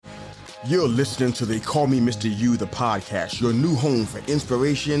You're listening to the Call Me Mr. You, the podcast, your new home for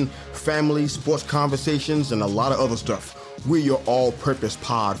inspiration, family, sports conversations, and a lot of other stuff. We're your all-purpose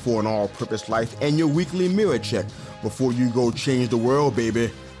pod for an all-purpose life and your weekly mirror check before you go change the world, baby.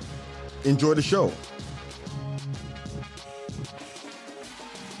 Enjoy the show.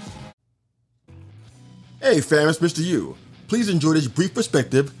 Hey fam, it's Mr. You. Please enjoy this brief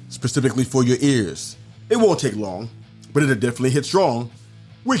perspective specifically for your ears. It won't take long, but it'll definitely hit strong.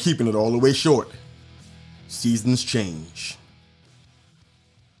 We're keeping it all the way short. Seasons change.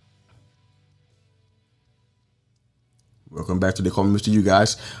 Welcome back to the Call Me Mr. You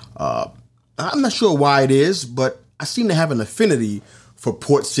guys. I'm not sure why it is, but I seem to have an affinity for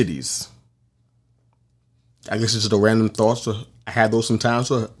port cities. I guess it's just a random thought, so I had those sometimes,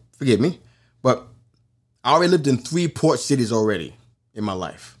 so forgive me. But I already lived in 3 port cities already in my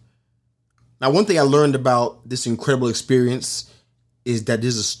life. Now, one thing I learned about this incredible experience is that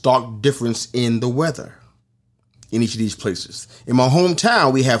there's a stark difference in the weather in each of these places. In my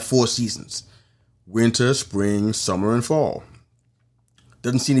hometown, we have 4 seasons: winter, spring, summer, and fall.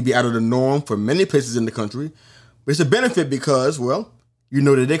 Doesn't seem to be out of the norm for many places in the country, but it's a benefit because, well, you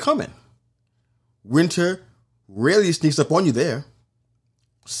know that they're coming. Winter rarely sneaks up on you there.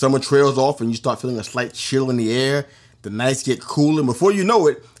 Summer trails off and you start feeling a slight chill in the air. The nights get cooler, and before you know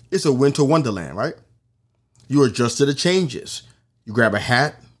it, it's a winter wonderland, right? You adjust to the changes. You grab a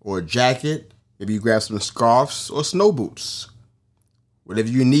hat or a jacket, maybe you grab some scarves or snow boots. Whatever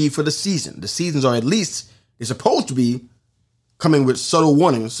you need for the season. The seasons are, at least they're supposed to be, coming with subtle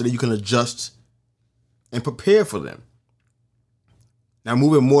warnings so that you can adjust and prepare for them. Now,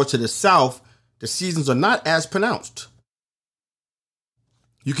 moving more to the south, the seasons are not as pronounced.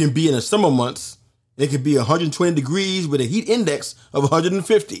 You can be in the summer months, and it could be 120 degrees with a heat index of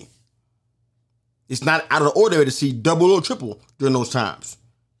 150. It's not out of the ordinary to see double or triple during those times.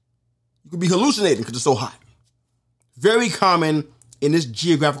 You could be hallucinating because it's so hot. Very common in this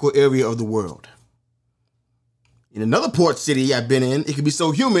geographical area of the world. In another port city I've been in, it can be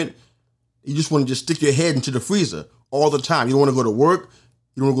so humid, you just want to just stick your head into the freezer all the time. You don't want to go to work.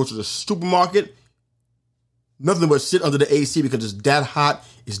 You don't want to go to the supermarket. Nothing but sit under the AC because it's that hot.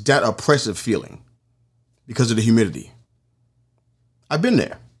 It's that oppressive feeling because of the humidity. I've been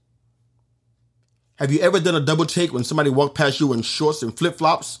there. Have you ever done a double take when somebody walked past you in shorts and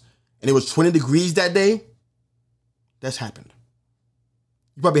flip-flops and it was 20 degrees that day? That's happened.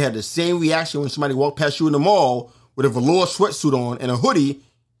 You probably had the same reaction when somebody walked past you in the mall with a velour sweatsuit on and a hoodie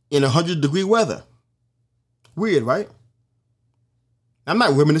in 100-degree weather. Weird, right? I'm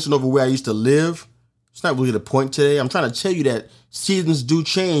not reminiscing over where I used to live. It's not really the point today. I'm trying to tell you that seasons do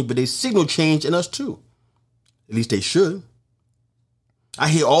change, but they signal change in us too. At least they should. I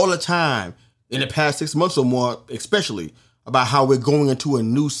hear all the time, in the past 6 months or more, especially, about how we're going into a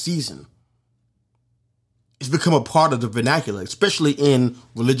new season. It's become a part of the vernacular, especially in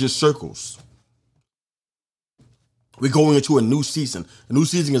religious circles. We're going into a new season. A new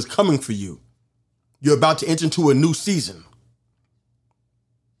season is coming for you. You're about to enter into a new season.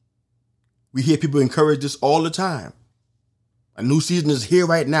 We hear people encourage this all the time. A new season is here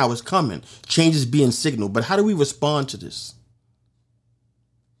right now. It's coming. Change is being signaled. But how do we respond to this?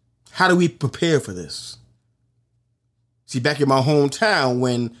 How do we prepare for this? See, back in my hometown,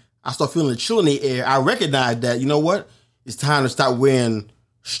 when I start feeling the chill in the air, I recognized that, you know what? It's time to stop wearing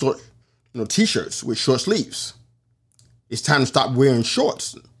short, t-shirts with short sleeves. It's time to stop wearing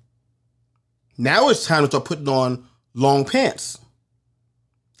shorts. Now it's time to start putting on long pants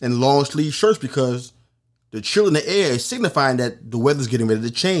and long sleeve shirts because the chill in the air is signifying that the weather's getting ready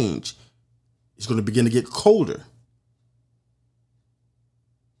to change. It's going to begin to get colder.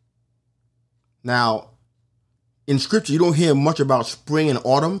 Now, in scripture, you don't hear much about spring and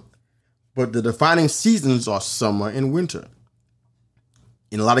autumn, but the defining seasons are summer and winter.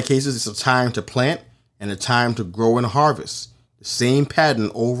 In a lot of cases, it's a time to plant and a time to grow and harvest. The same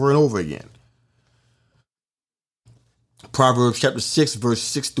pattern over and over again. Proverbs chapter 6, verse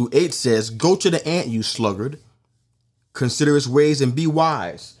 6 through 8 says, "Go to the ant, you sluggard. Consider its ways and be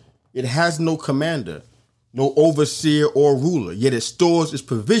wise. It has no commander, no overseer or ruler, yet it stores its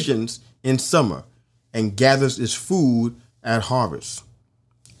provisions in summer and gathers its food at harvest."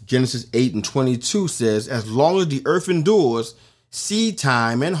 Genesis 8:22 says, "As long as the earth endures, seed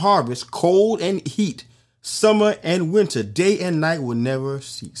time and harvest, cold and heat, summer and winter, day and night will never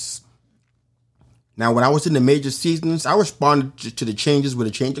cease." Now, when I was in the major seasons, I responded to the changes with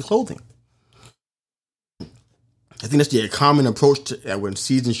a change of clothing. I think that's the common approach to when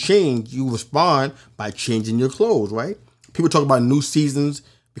seasons change. You respond by changing your clothes, right? People talk about new seasons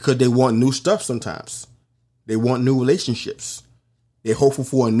because they want new stuff sometimes. They want new relationships. They're hopeful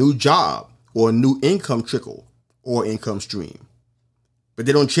for a new job or a new income trickle or income stream. But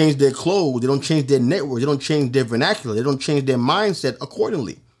they don't change their clothes. They don't change their network. They don't change their vernacular. They don't change their mindset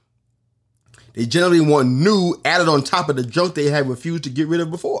accordingly. They generally want new added on top of the junk they have refused to get rid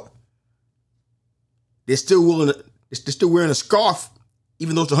of before. They're still wearing a scarf,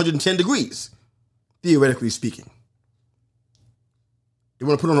 even though it's 110 degrees, theoretically speaking. They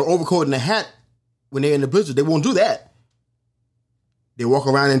want to put on an overcoat and a hat when they're in the blizzard. They won't do that. They walk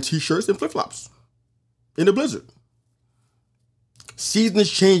around in t-shirts and flip-flops in the blizzard. Seasons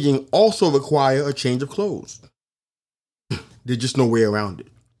changing also require a change of clothes. There's just no way around it.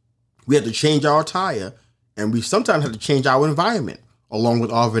 We have to change our attire, and we sometimes have to change our environment along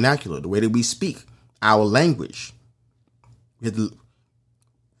with our vernacular, the way that we speak, our language. We have to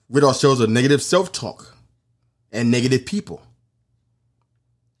rid ourselves of negative self-talk and negative people.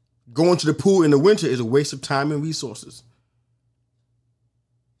 Going to the pool in the winter is a waste of time and resources.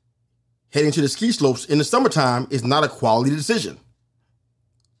 Heading to the ski slopes in the summertime is not a quality decision.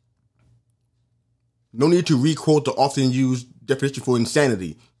 No need to re-quote the often used definition for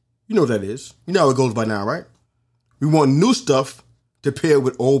insanity. You know what that is. You know how it goes by now, right? We want new stuff to pair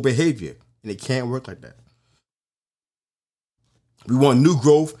with old behavior, and it can't work like that. We want new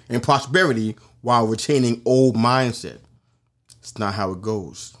growth and prosperity while retaining old mindset. It's not how it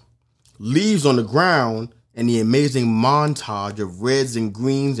goes. Leaves on the ground and the amazing montage of reds and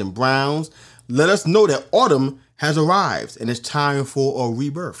greens and browns let us know that autumn has arrived and it's time for a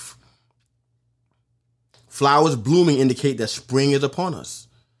rebirth. Flowers blooming indicate that spring is upon us.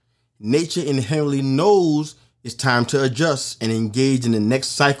 Nature inherently knows it's time to adjust and engage in the next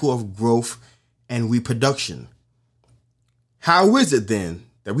cycle of growth and reproduction. How is it then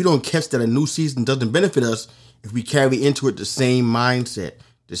that we don't catch that a new season doesn't benefit us if we carry into it the same mindset,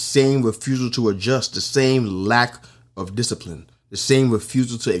 the same refusal to adjust, the same lack of discipline, the same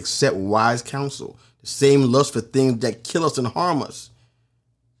refusal to accept wise counsel, the same lust for things that kill us and harm us,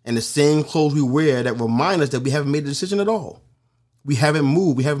 and the same clothes we wear that remind us that we haven't made a decision at all? We haven't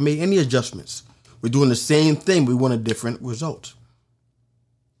moved. We haven't made any adjustments. We're doing the same thing, but we want a different result.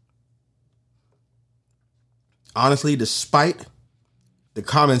 Honestly, despite the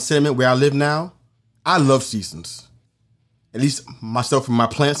common sentiment where I live now, I love seasons. At least myself and my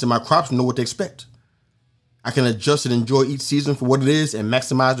plants and my crops know what to expect. I can adjust and enjoy each season for what it is and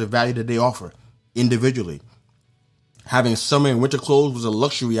maximize the value that they offer individually. Having summer and winter clothes was a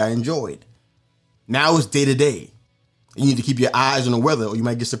luxury I enjoyed. Now it's day to day. You need to keep your eyes on the weather or you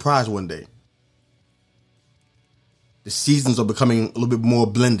might get surprised one day. The seasons are becoming a little bit more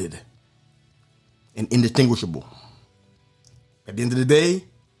blended and indistinguishable. At the end of the day,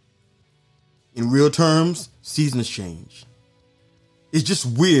 in real terms, seasons change. It's just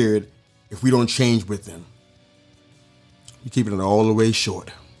weird if we don't change with them. You're keeping it all the way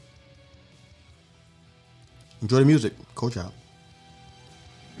short. Enjoy the music. Coach out.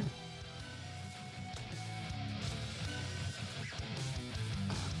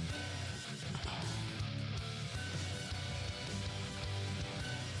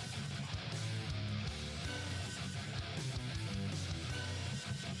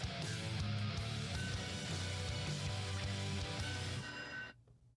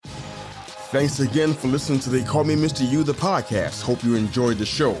 Thanks again for listening to They Call Me Mr. You, the podcast. Hope you enjoyed the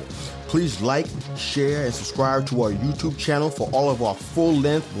show. Please like, share, and subscribe to our YouTube channel for all of our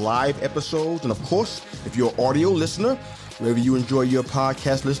full-length live episodes. And of course, if you're an audio listener, wherever you enjoy your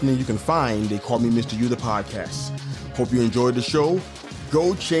podcast listening, you can find They Call Me Mr. You, the podcast. Hope you enjoyed the show.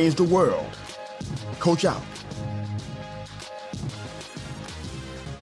 Go change the world. Coach out.